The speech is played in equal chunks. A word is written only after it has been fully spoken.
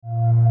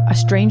a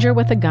stranger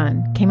with a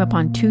gun came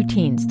upon two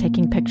teens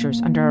taking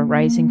pictures under a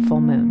rising full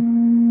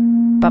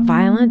moon. But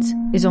violence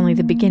is only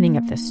the beginning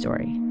of this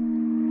story.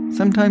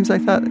 Sometimes I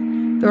thought,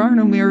 there are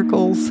no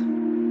miracles.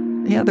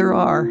 Yeah, there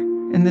are,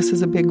 and this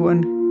is a big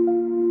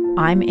one.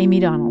 I'm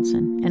Amy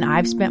Donaldson, and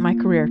I've spent my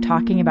career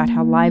talking about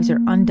how lives are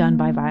undone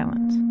by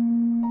violence.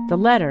 The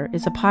Letter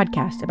is a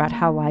podcast about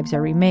how lives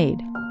are remade.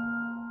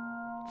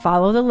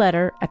 Follow The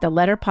Letter at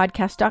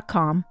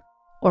theletterpodcast.com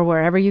or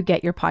wherever you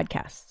get your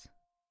podcasts.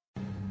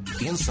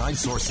 Inside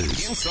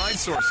Sources. Inside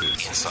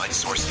Sources. Inside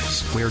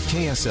Sources. Where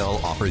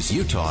KSL offers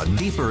Utah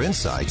deeper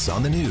insights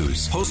on the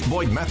news. Host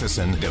Boyd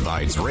Matheson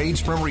divides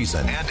rage from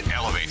reason and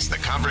elevates the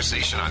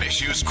conversation on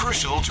issues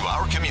crucial to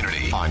our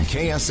community. On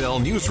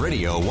KSL News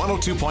Radio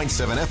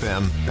 102.7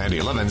 FM and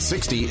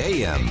 1160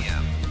 AM.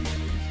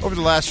 Over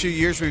the last few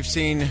years, we've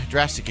seen a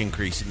drastic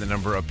increase in the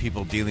number of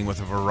people dealing with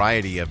a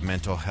variety of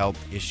mental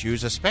health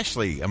issues,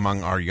 especially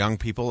among our young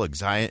people,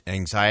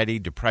 anxiety,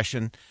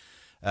 depression.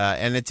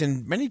 And it's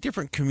in many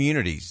different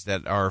communities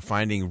that are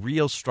finding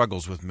real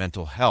struggles with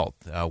mental health.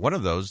 One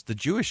of those, the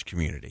Jewish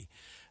community.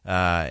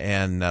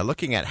 And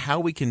looking at how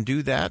we can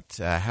do that,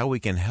 how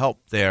we can help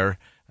there,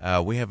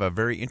 we have a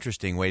very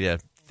interesting way to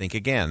think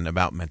again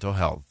about mental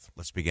health.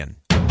 Let's begin.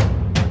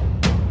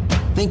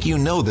 Think you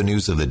know the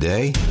news of the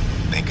day?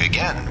 Think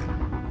again.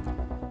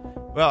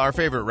 Well, our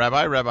favorite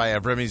Rabbi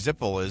Avremi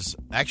Zippel, is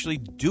actually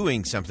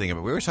doing something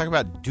about it. We always talk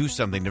about do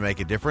something to make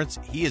a difference.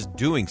 He is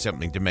doing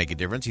something to make a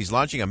difference. He's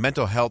launching a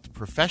mental health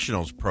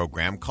professionals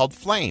program called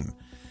Flame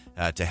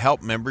to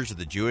help members of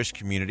the Jewish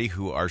community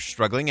who are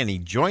struggling. And he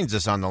joins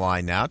us on the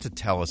line now to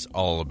tell us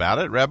all about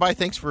it. Rabbi,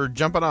 thanks for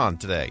jumping on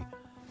today.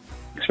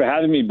 Thanks for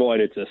having me, Boyd.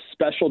 It's a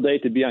special day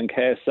to be on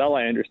KSL.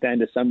 I understand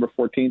December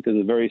 14th is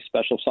a very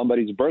special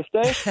somebody's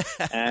birthday,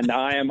 and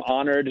I am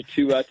honored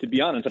to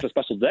be on such a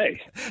special day.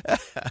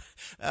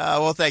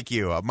 Well, thank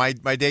you. My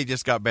day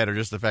just got better,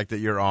 just the fact that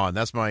you're on.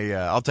 That's my.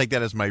 I'll take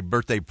that as my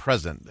birthday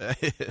present.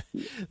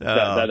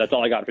 That's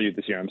all I got for you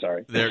this year. I'm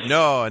sorry.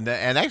 And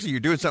actually, you're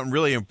doing something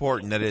really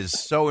important that is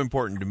so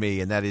important to me,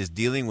 and that is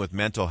dealing with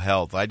mental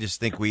health. I just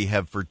think we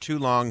have, for too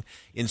long,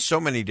 in so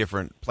many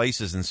different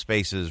places and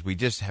spaces, we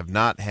just have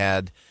not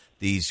had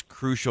these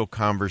crucial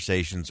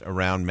conversations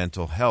around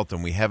mental health,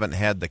 and we haven't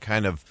had the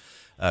kind of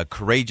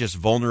courageous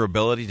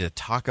vulnerability to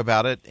talk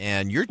about it,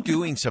 and you're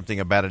doing something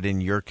about it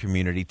in your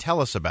community. Tell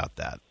us about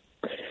that.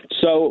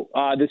 So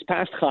this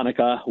past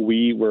Hanukkah,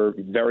 we were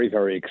very,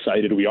 very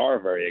excited. We are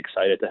very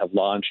excited to have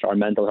launched our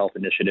mental health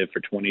initiative for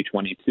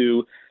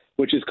 2022,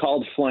 which is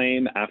called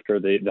Flame, after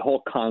the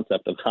whole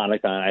concept of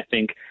Hanukkah. And I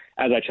think,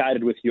 as I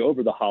chatted with you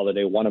over the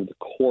holiday, one of the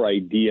core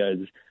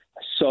ideas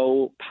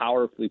so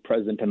powerfully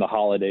present in the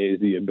holidays,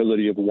 the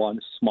ability of one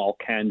small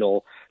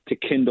candle to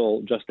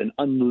kindle just an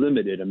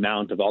unlimited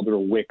amount of other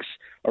wicks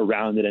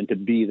around it, and to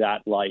be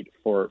that light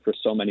for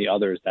so many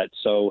others that's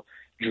so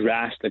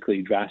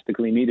drastically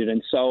needed.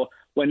 And so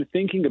when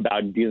thinking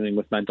about dealing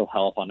with mental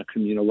health on a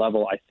communal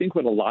level, I think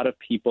what a lot of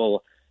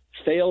people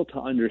fail to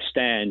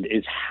understand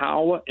is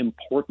how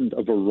important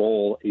of a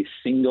role a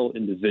single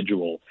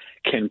individual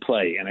can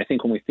play. And I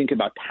think when we think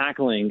about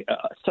tackling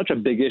such a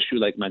big issue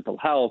like mental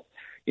health,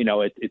 you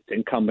know, it's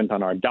incumbent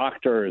on our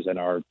doctors and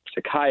our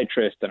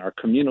psychiatrists and our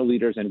communal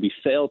leaders, and we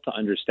fail to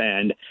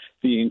understand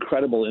the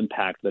incredible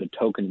impact that a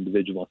token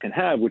individual can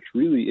have, which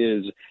really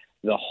is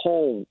the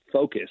whole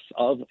focus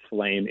of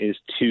Flame, is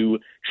to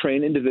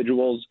train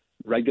individuals,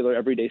 regular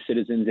everyday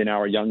citizens in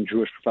our young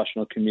Jewish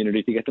professional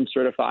community, to get them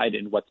certified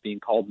in what's being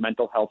called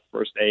mental health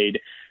first aid.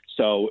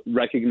 So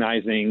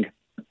recognizing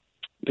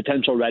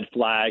potential red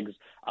flags,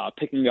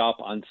 picking up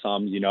on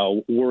some,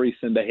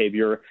 worrisome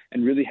behavior,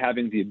 and really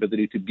having the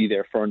ability to be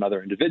there for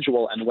another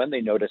individual. And when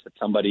they notice that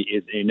somebody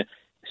is in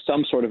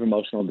some sort of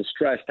emotional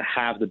distress, to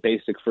have the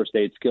basic first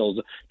aid skills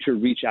to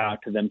reach out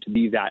to them, to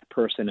be that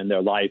person in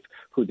their life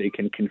who they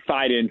can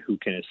confide in, who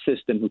can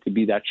assist them, who can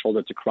be that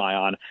shoulder to cry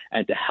on,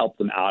 and to help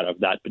them out of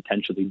that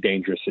potentially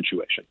dangerous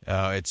situation.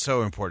 It's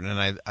so important,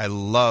 and I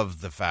love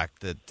the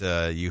fact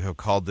that you have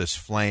called this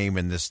Flame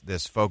and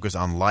this focus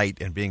on light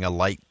and being a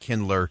light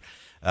kindler.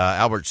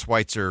 Albert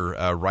Schweitzer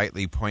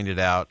rightly pointed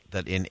out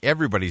that in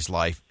everybody's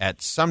life,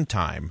 at some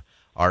time,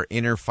 our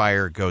inner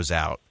fire goes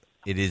out.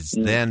 It is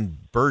then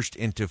burst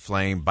into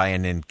flame by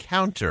an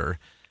encounter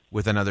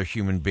with another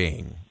human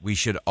being. We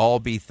should all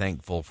be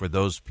thankful for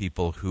those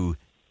people who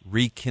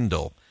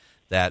rekindle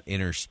that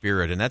inner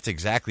spirit. And that's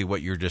exactly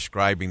what you're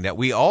describing, that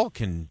we all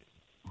can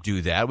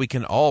do that. We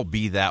can all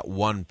be that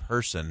one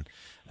person.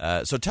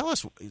 So tell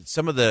us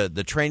some of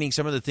the training,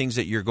 some of the things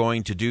that you're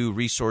going to do,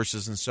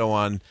 resources and so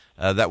on,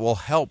 that will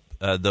help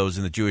those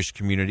in the Jewish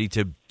community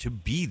to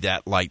be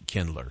that light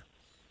kindler.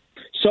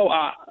 So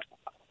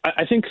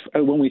I think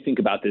when we think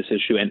about this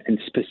issue, and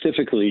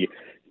specifically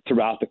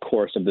throughout the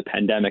course of the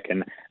pandemic,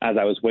 and as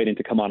I was waiting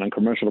to come on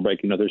commercial break,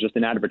 there's just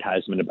an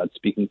advertisement about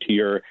speaking to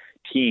your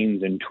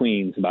teens and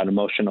tweens about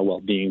emotional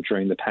well-being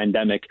during the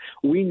pandemic.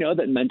 We know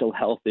that mental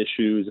health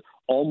issues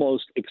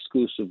almost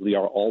exclusively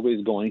are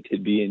always going to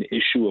be an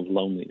issue of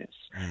loneliness.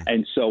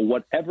 And so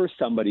whatever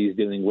somebody is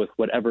dealing with,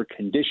 whatever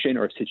condition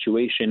or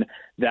situation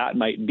that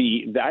might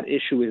be, that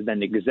issue is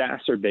then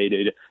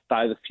exacerbated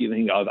by the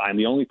feeling of I'm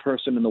the only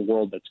person in the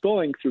world that's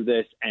going through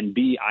this, and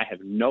B, I have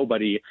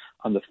nobody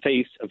on the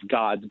face of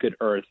God's good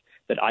earth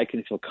that I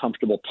can feel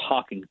comfortable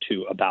talking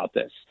to about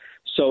this.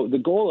 So the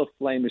goal of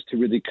Flame is to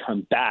really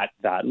combat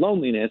that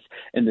loneliness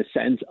in the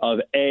sense of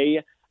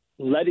A,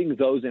 letting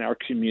those in our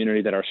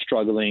community that are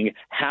struggling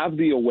have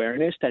the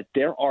awareness that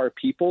there are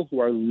people who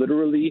are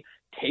literally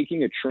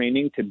taking a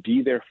training to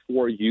be there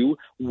for you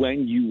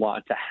when you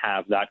want to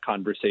have that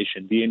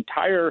conversation. The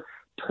entire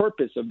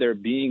purpose of their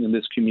being in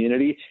this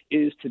community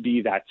is to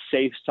be that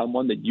safe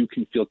someone that you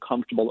can feel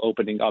comfortable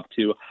opening up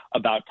to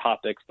about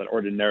topics that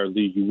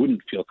ordinarily you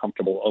wouldn't feel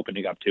comfortable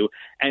opening up to.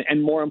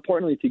 And more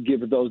importantly, to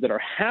give those that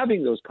are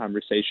having those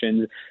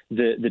conversations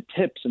the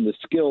tips and the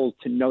skills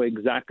to know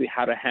exactly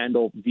how to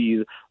handle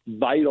these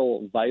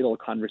vital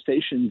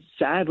conversations.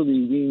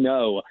 Sadly, we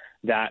know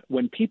that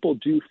when people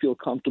do feel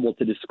comfortable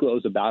to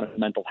disclose about a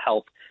mental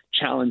health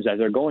challenge that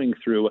they're going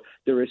through,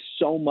 there is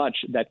so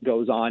much that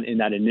goes on in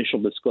that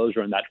initial disclosure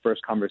and that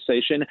first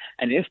conversation.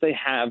 And if they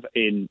have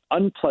an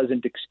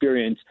unpleasant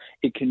experience,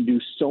 it can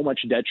do so much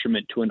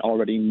detriment to an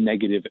already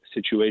negative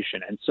situation.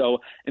 And so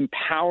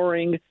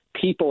empowering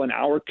people in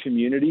our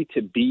community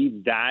to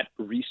be that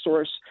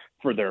resource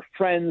for their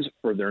friends,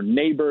 for their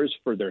neighbors,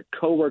 for their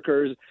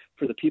coworkers,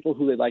 for the people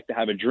who they'd like to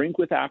have a drink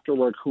with after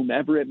work,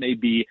 whomever it may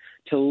be,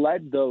 to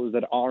let those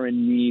that are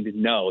in need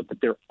know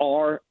that there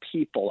are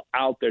people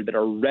out there that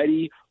are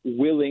ready,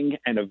 willing,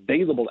 and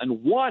available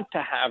and want to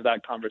have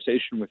that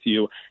conversation with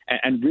you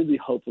and really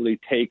hopefully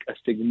take a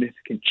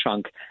significant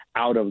chunk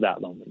out of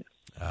that loneliness.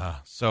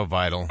 So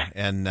vital.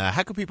 And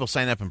how can people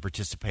sign up and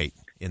participate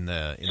in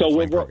the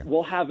Flame program?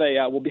 We'll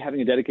be having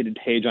a dedicated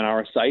page on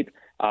our site,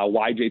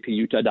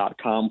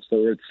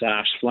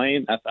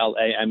 yjputah.com/flame,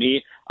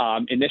 FLAME.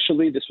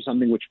 Initially, this was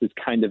something which was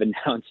kind of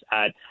announced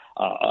at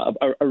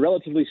a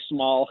relatively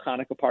small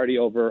Hanukkah party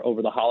over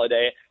the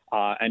holiday,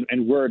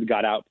 and word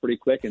got out pretty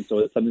quick. And so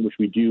it's something which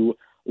we do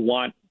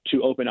want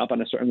to open up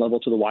on a certain level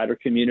to the wider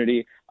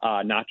community,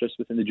 not just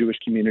within the Jewish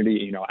community.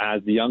 You know,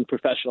 as the young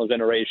professional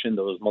generation,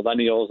 those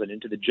millennials and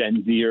into the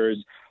Gen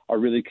Zers are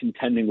really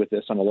contending with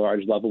this on a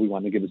large level. We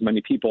want to give as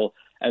many people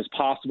as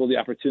possible the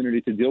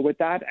opportunity to deal with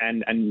that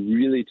and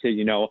really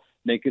to,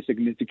 make a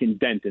significant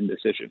dent in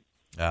this issue.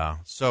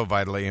 So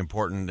vitally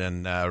important.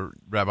 And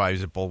Rabbi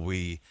Zippel,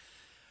 we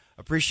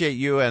appreciate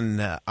you,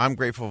 and I'm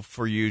grateful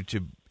for you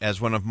as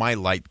one of my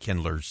light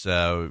kindlers.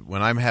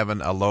 When I'm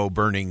having a low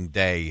burning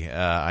day,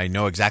 I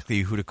know exactly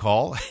who to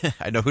call.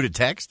 I know who to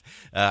text.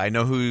 I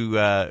know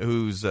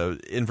whose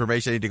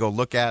information I need to go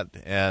look at,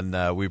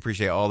 and we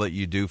appreciate all that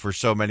you do for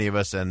so many of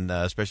us, and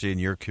especially in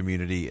your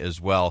community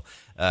as well.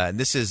 And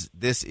this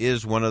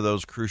is one of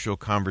those crucial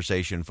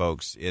conversation,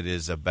 folks. It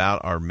is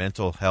about our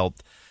mental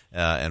health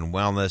and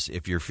wellness.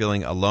 If you're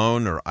feeling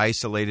alone or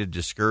isolated,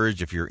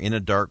 discouraged, if you're in a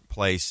dark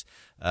place,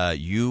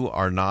 you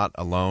are not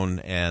alone,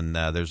 and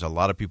there's a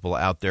lot of people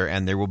out there,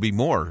 and there will be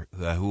more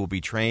who will be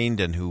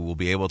trained and who will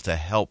be able to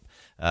help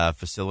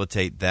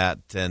facilitate that.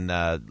 And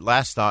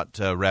last thought,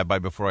 Rabbi,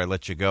 before I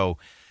let you go,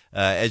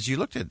 as you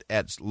looked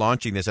at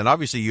launching this, and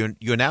obviously you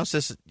announced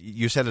this,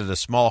 you said at a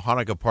small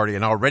Hanukkah party,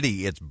 and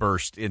already it's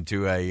burst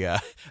into a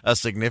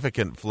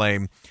significant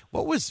flame.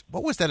 What was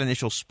that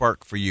initial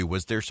spark for you?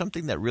 Was there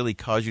something that really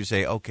caused you to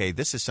say, okay,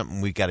 this is something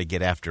we've got to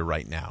get after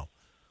right now?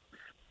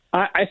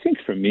 I think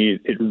for me,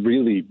 it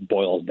really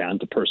boils down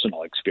to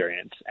personal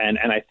experience. And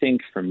I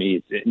think for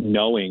me,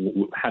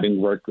 knowing, having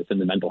worked within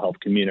the mental health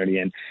community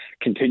and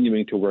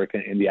continuing to work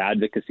in the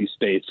advocacy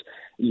space,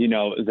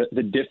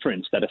 the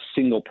difference that a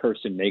single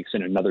person makes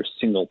in another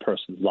single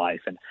person's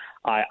life. And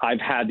I've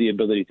had the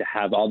ability to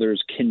have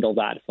others kindle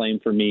that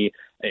flame for me,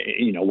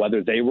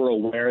 whether they were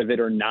aware of it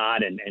or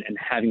not, and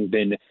having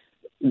been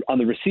on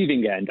the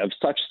receiving end of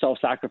such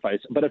self-sacrifice,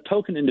 but of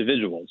token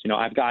individuals.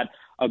 I've got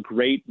a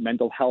great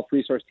mental health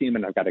resource team,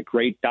 and I've got a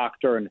great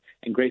doctor and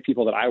great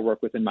people that I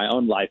work with in my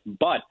own life.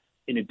 But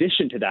in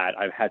addition to that,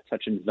 I've had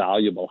such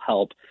invaluable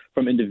help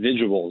from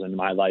individuals in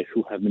my life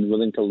who have been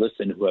willing to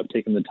listen, who have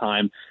taken the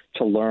time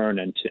to learn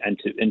and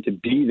to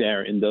be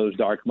there in those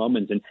dark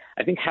moments. And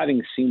I think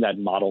having seen that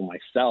model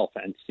myself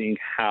and seeing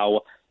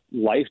how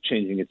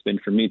life-changing it's been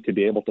for me to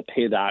be able to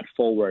pay that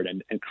forward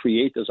and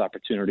create those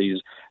opportunities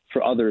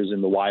for others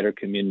in the wider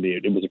community,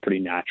 it was a pretty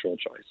natural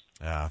choice.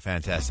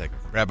 Fantastic.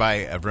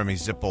 Rabbi Avrami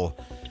Zippel,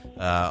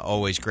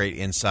 always great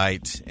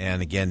insight.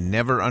 And again,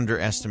 never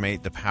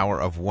underestimate the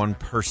power of one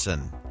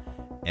person.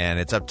 And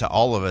it's up to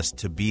all of us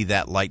to be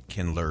that light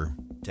kindler,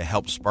 to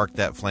help spark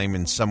that flame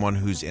in someone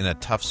who's in a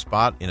tough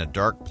spot, in a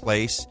dark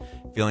place,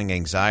 feeling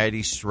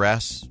anxiety,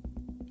 stress,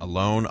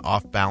 alone,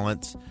 off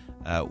balance.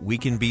 We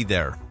can be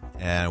there.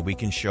 And we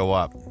can show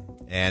up.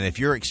 And if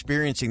you're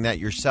experiencing that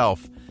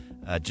yourself,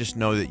 just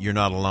know that you're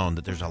not alone,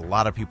 that there's a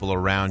lot of people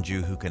around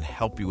you who can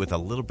help you with a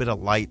little bit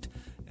of light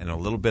and a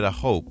little bit of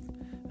hope.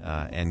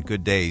 And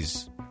good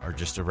days are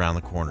just around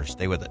the corner.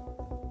 Stay with it.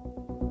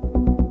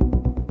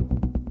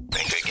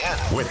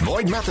 with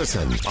Boyd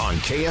Matheson on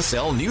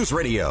KSL News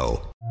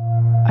Radio.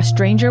 A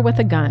stranger with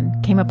a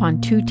gun came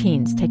upon two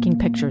teens taking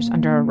pictures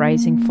under a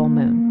rising full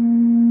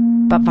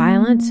moon. But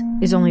violence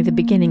is only the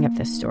beginning of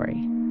this story.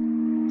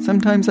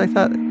 Sometimes I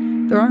thought,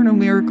 there are no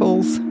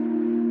miracles.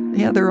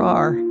 Yeah, there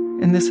are,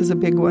 and this is a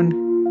big one.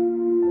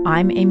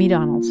 I'm Amy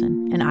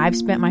Donaldson, and I've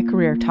spent my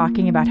career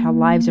talking about how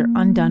lives are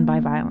undone by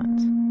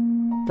violence.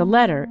 The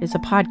Letter is a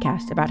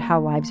podcast about how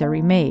lives are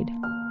remade.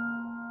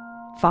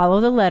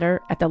 Follow The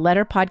Letter at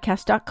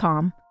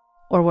theletterpodcast.com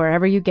or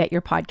wherever you get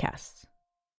your podcasts.